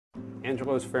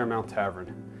Angelo's Fairmount Tavern.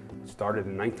 It started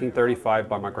in 1935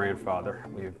 by my grandfather.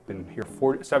 We've been here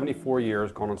 74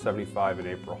 years, going on 75 in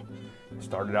April. It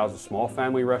started out as a small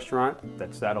family restaurant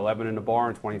that sat 11 in the bar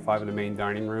and 25 in the main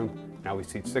dining room. Now we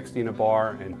seat 60 in the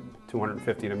bar and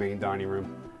 250 in the main dining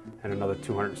room, and another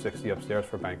 260 upstairs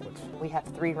for banquets. We have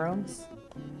 3 rooms,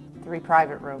 3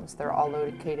 private rooms. They're all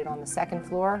located on the 2nd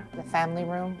floor. The family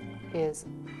room is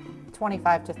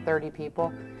 25 to 30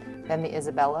 people. Then the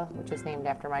Isabella, which is named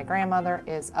after my grandmother,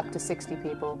 is up to 60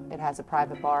 people. It has a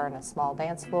private bar and a small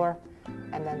dance floor.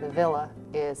 And then the Villa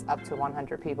is up to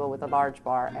 100 people with a large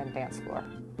bar and dance floor.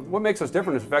 What makes us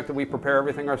different is the fact that we prepare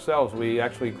everything ourselves. We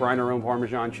actually grind our own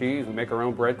Parmesan cheese, we make our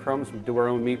own breadcrumbs, we do our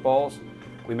own meatballs,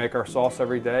 we make our sauce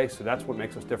every day, so that's what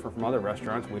makes us different from other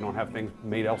restaurants. We don't have things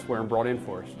made elsewhere and brought in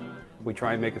for us. We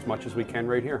try and make as much as we can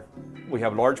right here. We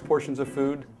have large portions of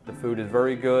food, the food is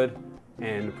very good,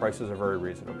 and the prices are very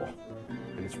reasonable.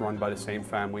 And it's run by the same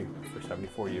family for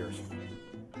 74 years.